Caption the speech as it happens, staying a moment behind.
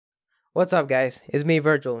What's up, guys? It's me,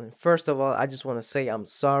 Virgil. And first of all, I just want to say I'm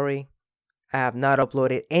sorry. I have not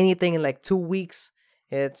uploaded anything in like 2 weeks.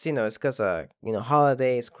 It's because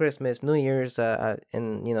holidays, Christmas, New Year's,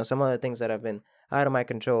 and some other things that have been out of my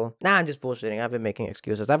control. Nah, I'm just bullshitting. I've been making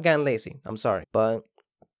excuses. I've gotten lazy. I'm sorry, but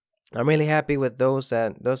I'm really happy with those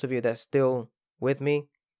of you that's still with me,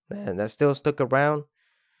 that still stuck around,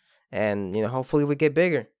 and hopefully we get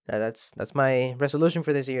bigger. That's my resolution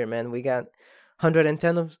for this year, man. We got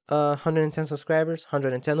 110 subscribers,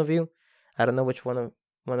 110 of you. I don't know which one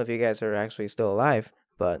of you guys are actually still alive,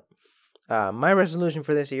 but my resolution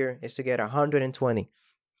for this year is to get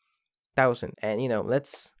 120,000, and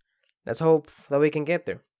let's hope that we can get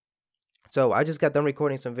there. So I just got done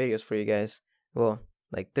recording some videos for you guys. Well,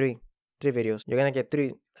 like three videos. You're gonna get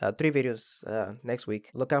three videos next week.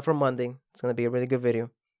 Look out for Monday. It's gonna be a really good video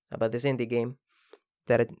about this indie game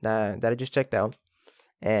that I just checked out.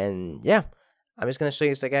 And yeah, I'm just gonna show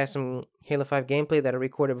you some Halo 5 gameplay that I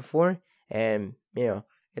recorded before, and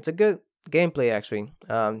it's a good gameplay actually.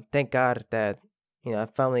 Thank God that I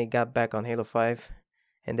finally got back on Halo 5,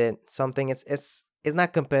 and then something it's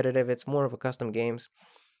not competitive. It's more of a custom games,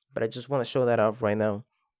 but I just want to show that off right now.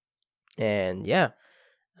 And yeah,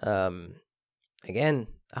 again,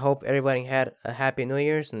 I hope everybody had a happy New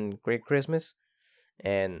Year's and great Christmas,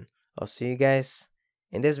 and I'll see you guys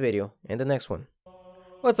in this video and the next one.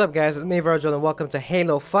 What's up, guys? It's me, Virgil, and welcome to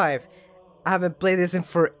Halo 5. I haven't played this in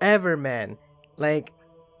forever, man. Like,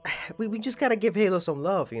 we just gotta give Halo some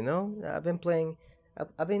love, I've been playing,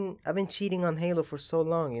 I've been cheating on Halo for so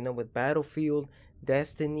long, with Battlefield,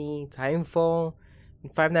 Destiny, Timefall,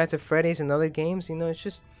 Five Nights at Freddy's, and other games. It's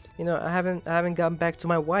just, I haven't gotten back to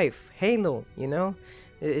my wife, Halo.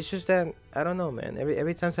 It's just that I don't know, man.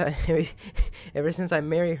 Every time ever since I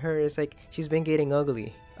married her, it's like she's been getting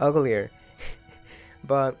uglier.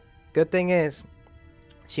 But good thing is,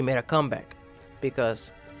 she made a comeback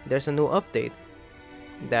because there's a new update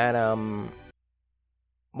that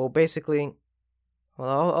basically,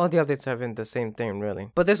 all the updates have been the same thing really,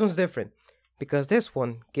 but this one's different because this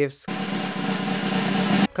one gives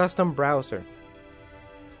custom browser,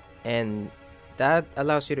 and that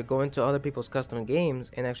allows you to go into other people's custom games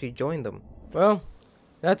and actually join them. Well,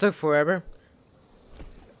 that took forever,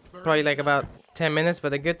 probably like about 10 minutes, but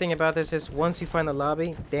the good thing about this is once you find a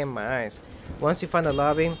lobby, damn my eyes, once you find a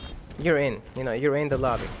lobby, you're in, you're in the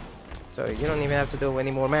lobby. So you don't even have to do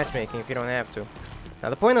any more matchmaking if you don't have to. Now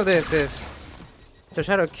the point of this is to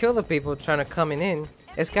try to kill the people trying to come in.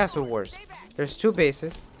 It's Castle Wars. There's two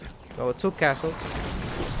bases, or two castles.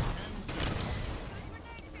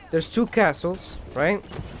 There's two castles, right?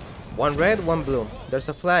 One red, one blue. There's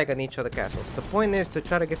a flag on each of the castles. The point is to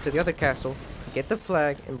try to get to the other castle, get the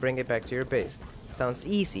flag, and bring it back to your base. Sounds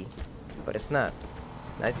easy, but it's not.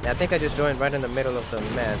 I think I just joined right in the middle of the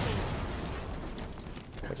match,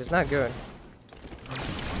 which is not good.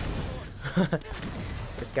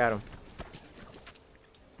 Just got him.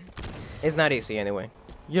 It's not easy anyway.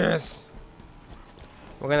 Yes!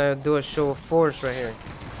 We're gonna do a show of force right here.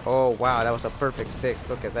 Oh wow, that was a perfect stick.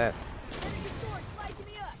 Look at that.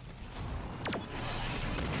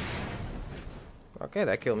 Okay,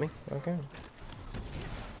 that killed me. Okay.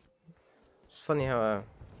 It's funny how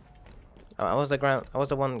I was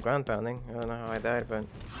the one ground pounding. I don't know how I died, but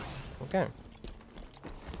okay.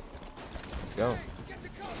 Let's go.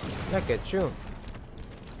 Look at you.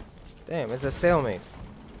 Damn, it's a stalemate.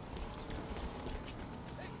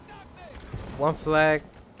 One flag.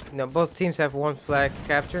 Both teams have one flag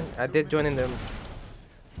captured. I did join in them.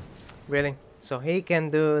 Really? So he can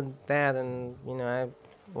do that, and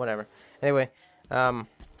whatever. Anyway,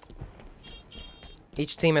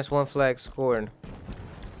 each team has one flag scored.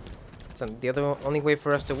 So the only way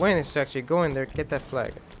for us to win is to actually go in there, get that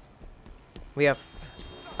flag. We have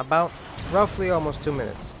about roughly almost 2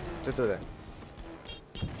 minutes to do that.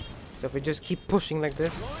 So if we just keep pushing like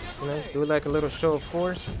this, do like a little show of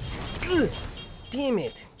force. Ugh, damn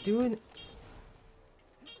it, dude.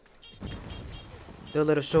 Do a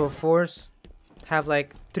little show of force. Have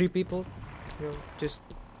like 3 people, just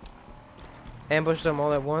ambush them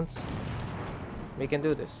all at once. We can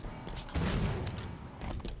do this.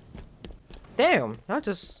 Damn, I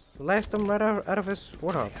just slashed him right out of his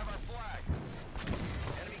warthog.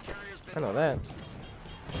 I know that.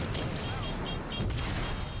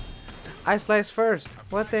 I sliced first.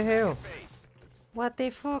 What the hell? What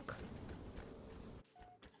the fuck?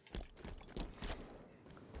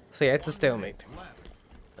 So yeah, it's a stalemate.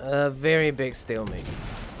 A very big stalemate.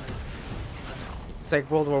 It's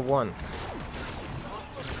like World War I.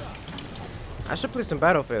 I should play some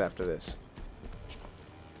Battlefield after this.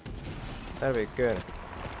 That'd be good.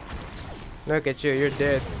 Look at you, you're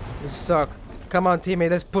dead. You suck. Come on,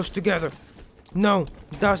 teammate, let's push together. No,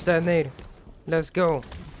 dodge that nade. Let's go.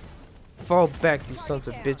 Fall back, you sons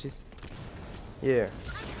of bitches. Yeah.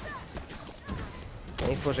 And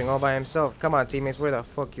he's pushing all by himself. Come on, teammates, where the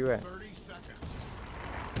fuck you at?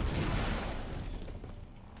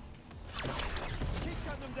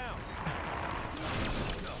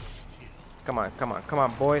 Come on, come on, come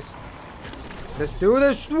on, boys. Let's do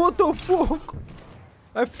this. What the fuck?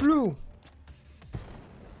 I flew.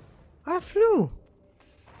 I flew.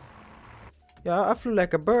 Yeah, I flew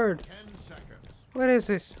like a bird. What is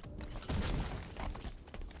this?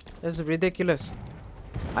 This is ridiculous.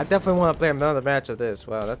 I definitely want to play another match of this.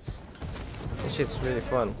 Wow, this shit's really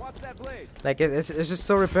fun. Like it's just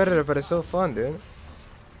so repetitive, but it's so fun, dude.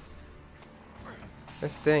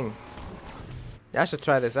 This thing. I should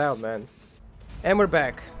try this out, man. And we're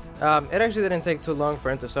back. It actually didn't take too long for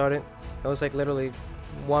him to start it. It was like literally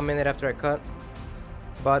 1 minute after I cut.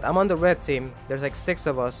 But I'm on the red team. There's like 6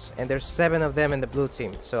 of us, and there's 7 of them in the blue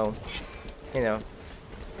team. So, you know,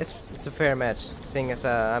 it's a fair match, seeing as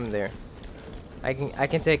I'm there. I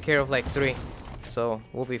can take care of like 3, so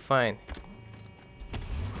we'll be fine.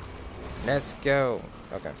 Let's go.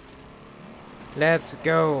 Okay. Let's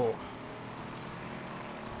go.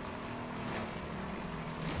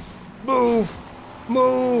 Move!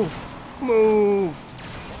 Move! Move!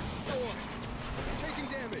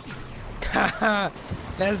 Haha!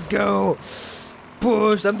 Let's go!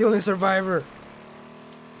 Push! I'm the only survivor!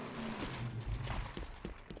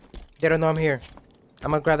 They don't know I'm here.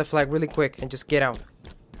 I'm gonna grab the flag really quick and just get out.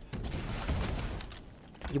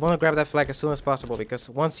 You wanna grab that flag as soon as possible, because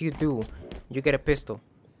once you do, you get a pistol.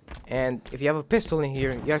 And if you have a pistol in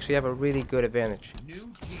here, you actually have a really good advantage.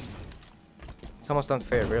 It's almost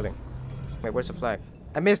unfair, really. Wait, where's the flag?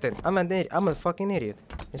 I missed it. I'm a fucking idiot.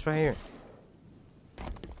 It's right here.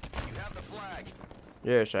 You have the flag.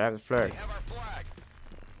 Yes, I have the flag. They have our flag.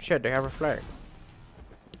 Shit, they have a flag.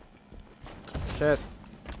 Shit.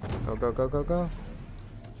 Go, go, go, go, go.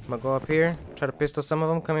 I'm gonna go up here, try to pistol some of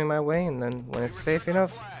them coming my way, and then when it's safe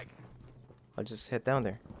enough, I'll just head down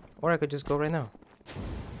there. Or I could just go right now.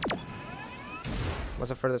 What's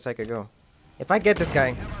the furthest I could go? If I get this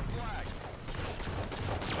guy...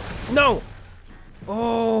 No!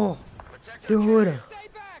 Oh! Dude!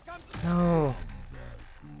 No!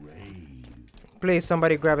 Please,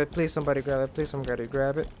 somebody grab it. Please, somebody grab it. Please, somebody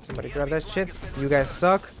grab it. Somebody grab that shit. You guys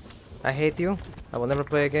suck. I hate you. I will never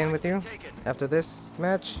play again with you after this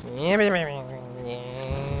match.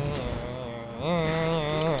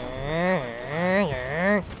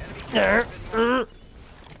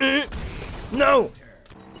 No!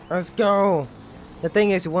 Let's go! The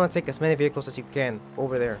thing is, you want to take as many vehicles as you can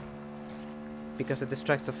over there, because it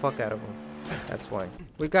distracts the fuck out of them. That's why.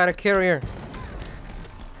 We got a carrier.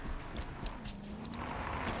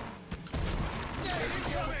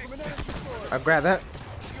 I'll grab that.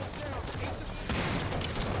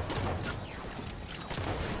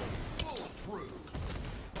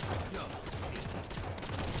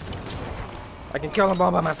 I can kill them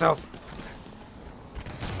all by myself.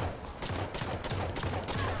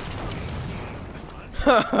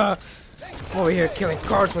 I'm over here killing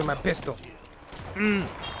cars with my pistol.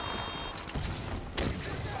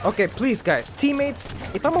 Okay, please, guys, teammates,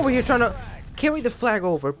 if I'm over here trying to carry the flag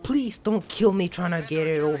over, please don't kill me trying to get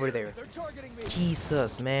it over there.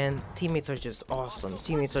 Jesus, man, teammates are just awesome.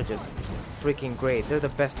 Teammates are just freaking great. They're the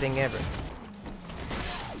best thing ever.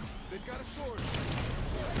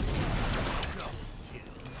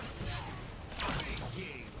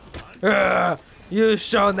 You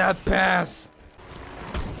shall not pass.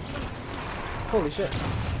 Holy shit.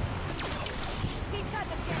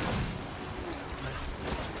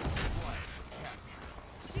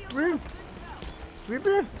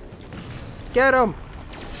 Reaper, get him.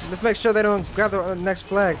 Let's make sure they don't grab the next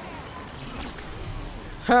flag.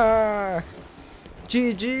 Ha!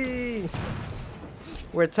 GG.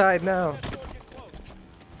 We're tied now.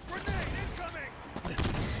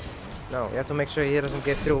 No, you have to make sure he doesn't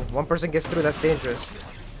get through. One person gets through, that's dangerous.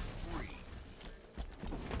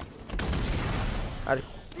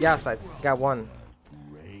 Yes, I got one.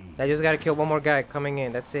 I just gotta kill one more guy coming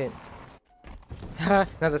in, that's it. Now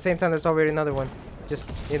at the same time, there's already another one. Just,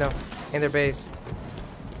 you know, in their base.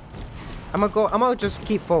 I'm gonna just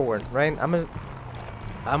keep forward, right? I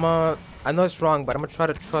know it's wrong, but I'm gonna try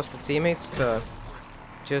to trust the teammates to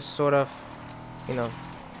just sort of, you know,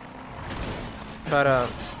 try to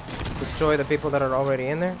destroy the people that are already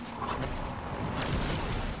in there.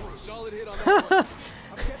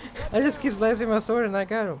 I just keep slicing my sword and I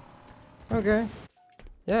got him. Okay.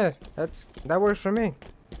 Yeah, that works for me.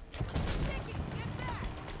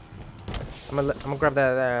 I'm gonna grab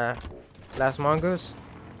that last mongoose.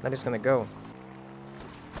 I'm just gonna go.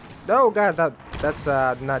 Oh god, that's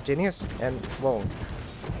not genius. And whoa,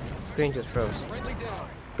 screen just froze.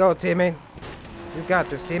 Go, teammate. You got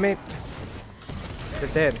this, teammate. They're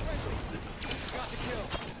dead.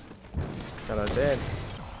 No, they're dead.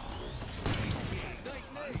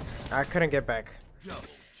 I couldn't get back.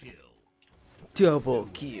 Double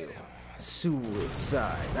kill.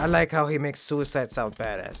 Suicide. I like how he makes suicide sound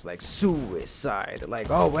badass. Like suicide. Like,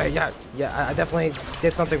 oh wait, yeah, I definitely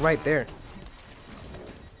did something right there.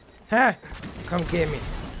 Ha! Come get me.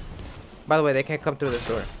 By the way, they can't come through this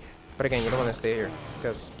door. But again, you don't want to stay here.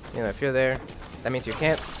 Because, you know, if you're there, that means you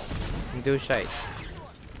can't do shite.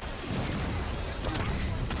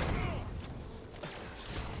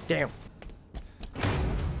 Damn.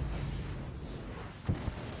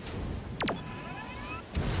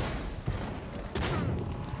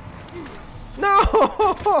 No!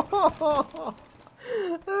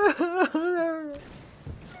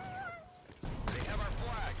 They have our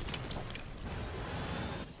flag.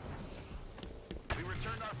 We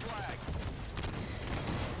returned our flag.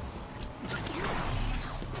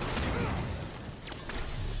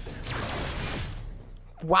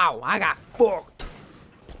 Wow, I got fucked.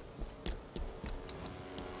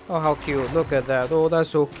 Oh, how cute. Look at that. Oh, that's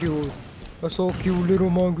so cute. That's so cute,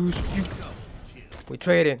 little mongoose. We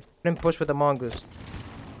traded. Didn't push with the mongoose.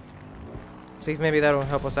 See if maybe that'll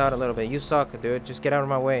help us out a little bit. You suck, dude. Just get out of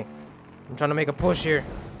my way. I'm trying to make a push here.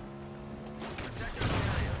 Protect our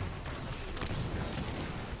area.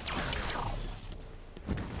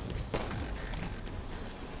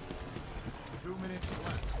 2 minutes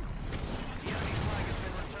left. The enemy flag has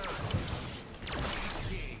been returned.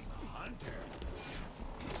 King Hunter.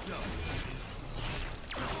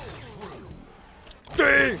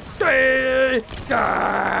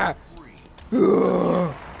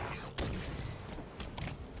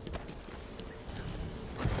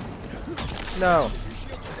 No.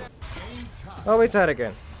 Oh, we tied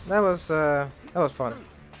again. That was fun.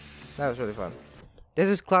 That was really fun. This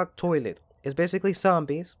is clogged toilet. It's basically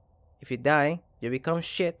zombies. If you die, you become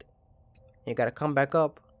shit. You gotta come back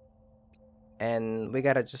up, and we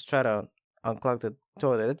gotta just try to unclog the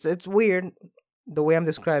toilet. It's weird the way I'm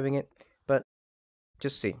describing it, but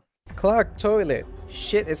just see. Clogged toilet.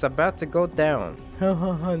 Shit is about to go down.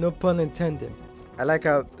 No pun intended. I like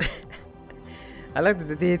how I like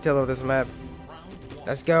the detail of this map.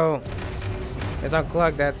 Let's go. Let's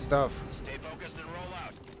unclog that stuff. Stay focused and roll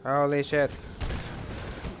out. Holy shit.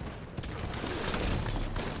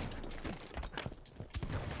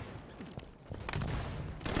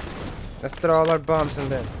 Let's throw all our bombs in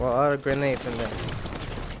there. Well, all our grenades in there.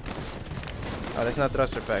 Oh, there's no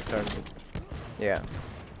thruster packs, are there? Yeah.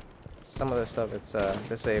 Some of the stuff, it's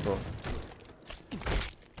disabled.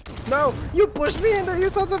 No! You pushed me in there, you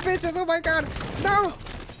sons of bitches! Oh my god! No!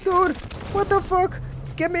 Dude! What the fuck?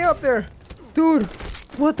 Get me up there! Dude!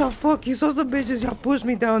 What the fuck? You sons of bitches! Y'all pushed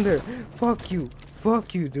me down there! Fuck you!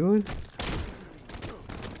 Fuck you, dude!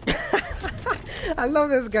 I love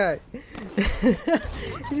this guy!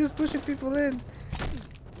 He's just pushing people in!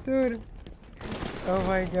 Dude! Oh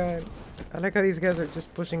my god. I like how these guys are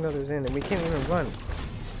just pushing others in and we can't even run.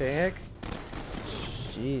 The heck?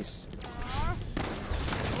 Jeez.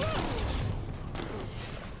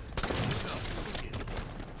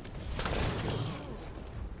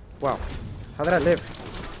 Wow. How did I live?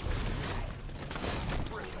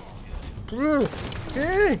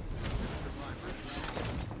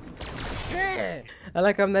 I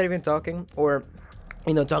like I'm not even talking or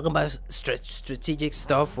you know talking about strategic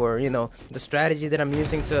stuff or you know the strategy that I'm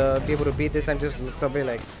using to be able to beat this. I'm just something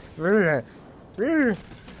like no,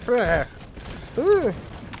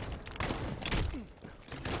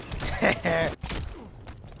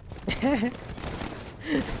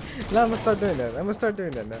 I'm gonna start doing that. I'm gonna start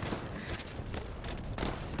doing that now.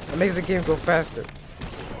 It makes the game go faster.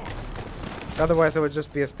 Otherwise, it would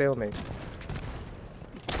just be a stalemate.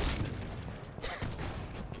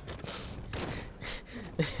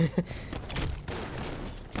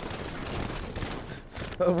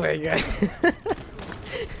 Oh my god.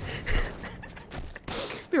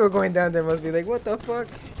 People going down there must be like, what the fuck?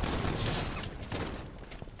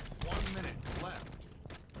 1 minute left.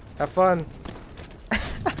 Have fun.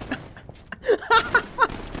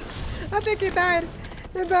 I think he died.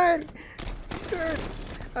 He died. Dude.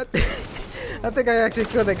 I think I actually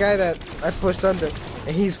killed the guy that I pushed under.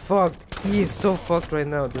 And he's fucked. He is so fucked right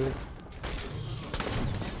now, dude.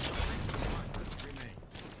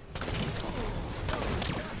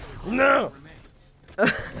 No!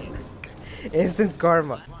 Instant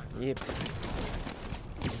karma. Yep.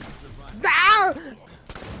 Ah!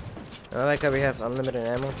 I like how we have unlimited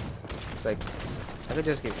ammo. It's like, I could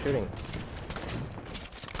just keep shooting.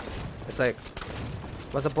 It's like,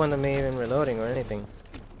 what's the point of me even reloading or anything?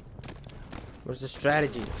 What's the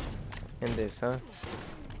strategy in this, huh?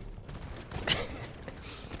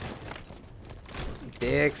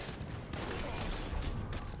 Dicks.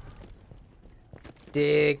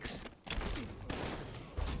 Dicks.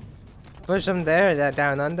 Push them there, that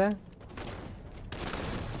down under.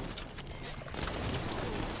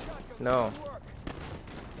 No.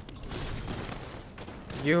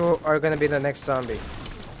 You are gonna be the next zombie.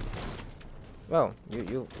 Well,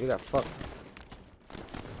 you got fucked.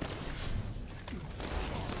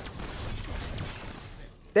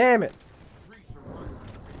 Damn it!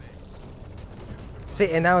 See,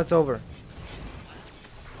 and now it's over.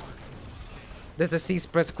 Does the C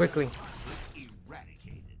spreads quickly?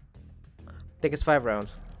 I think it's 5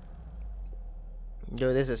 rounds.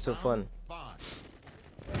 Yo, this is too fun.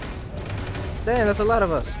 Damn, that's a lot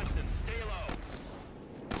of us.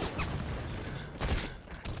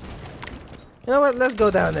 You know what? Let's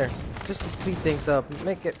go down there, just to speed things up,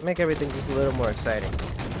 make everything just a little more exciting.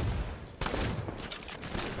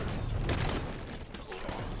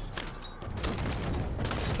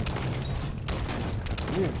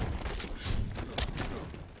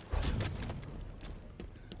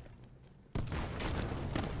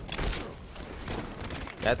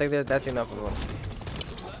 I think that's enough of one.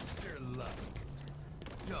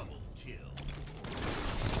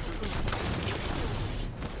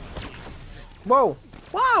 Whoa!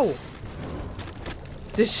 Wow!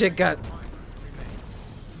 This shit got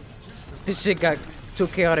too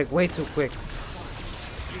chaotic way too quick.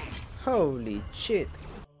 Holy shit.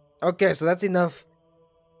 Okay, so that's enough.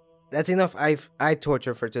 That's enough eye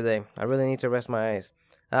torture for today. I really need to rest my eyes.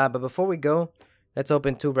 But before we go, let's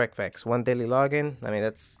open 2 rec packs. 1 daily login. I mean,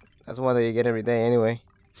 that's one that you get every day anyway.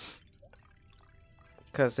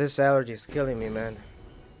 Cause this allergy is killing me, man.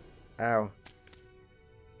 Ow.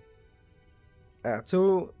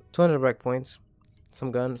 200 rec points,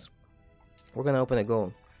 some guns. We're gonna open a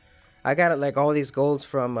gold. I got like all these golds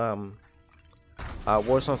from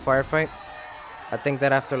Warzone Firefight. I think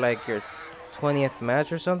that after like your 20th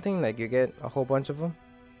match or something, like you get a whole bunch of them.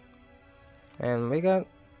 And we got,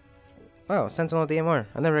 wow, Sentinel DMR.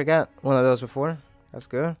 I never got one of those before. That's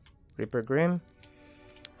good. Reaper Grim.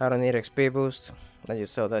 I don't need XP boost. I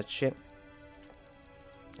just sell that shit.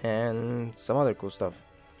 And some other cool stuff.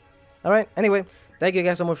 Alright, anyway, thank you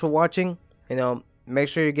guys so much for watching. You know, make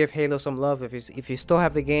sure you give Halo some love. If you still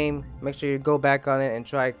have the game, make sure you go back on it and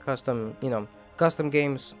try custom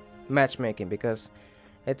games matchmaking, because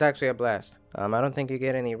it's actually a blast. I don't think you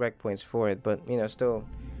get any rec points for it, but you know, still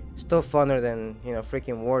funner than, you know,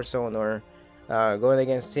 freaking Warzone or going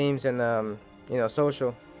against teams and you know,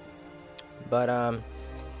 social. But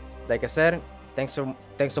like I said, thanks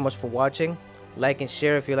so much for watching. Like and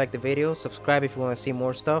share if you like the video. Subscribe if you want to see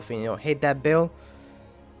more stuff. And, you know, hit that bell,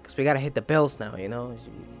 because we gotta hit the bells now. You know,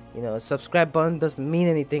 the subscribe button doesn't mean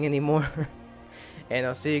anything anymore. And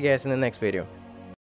I'll see you guys in the next video.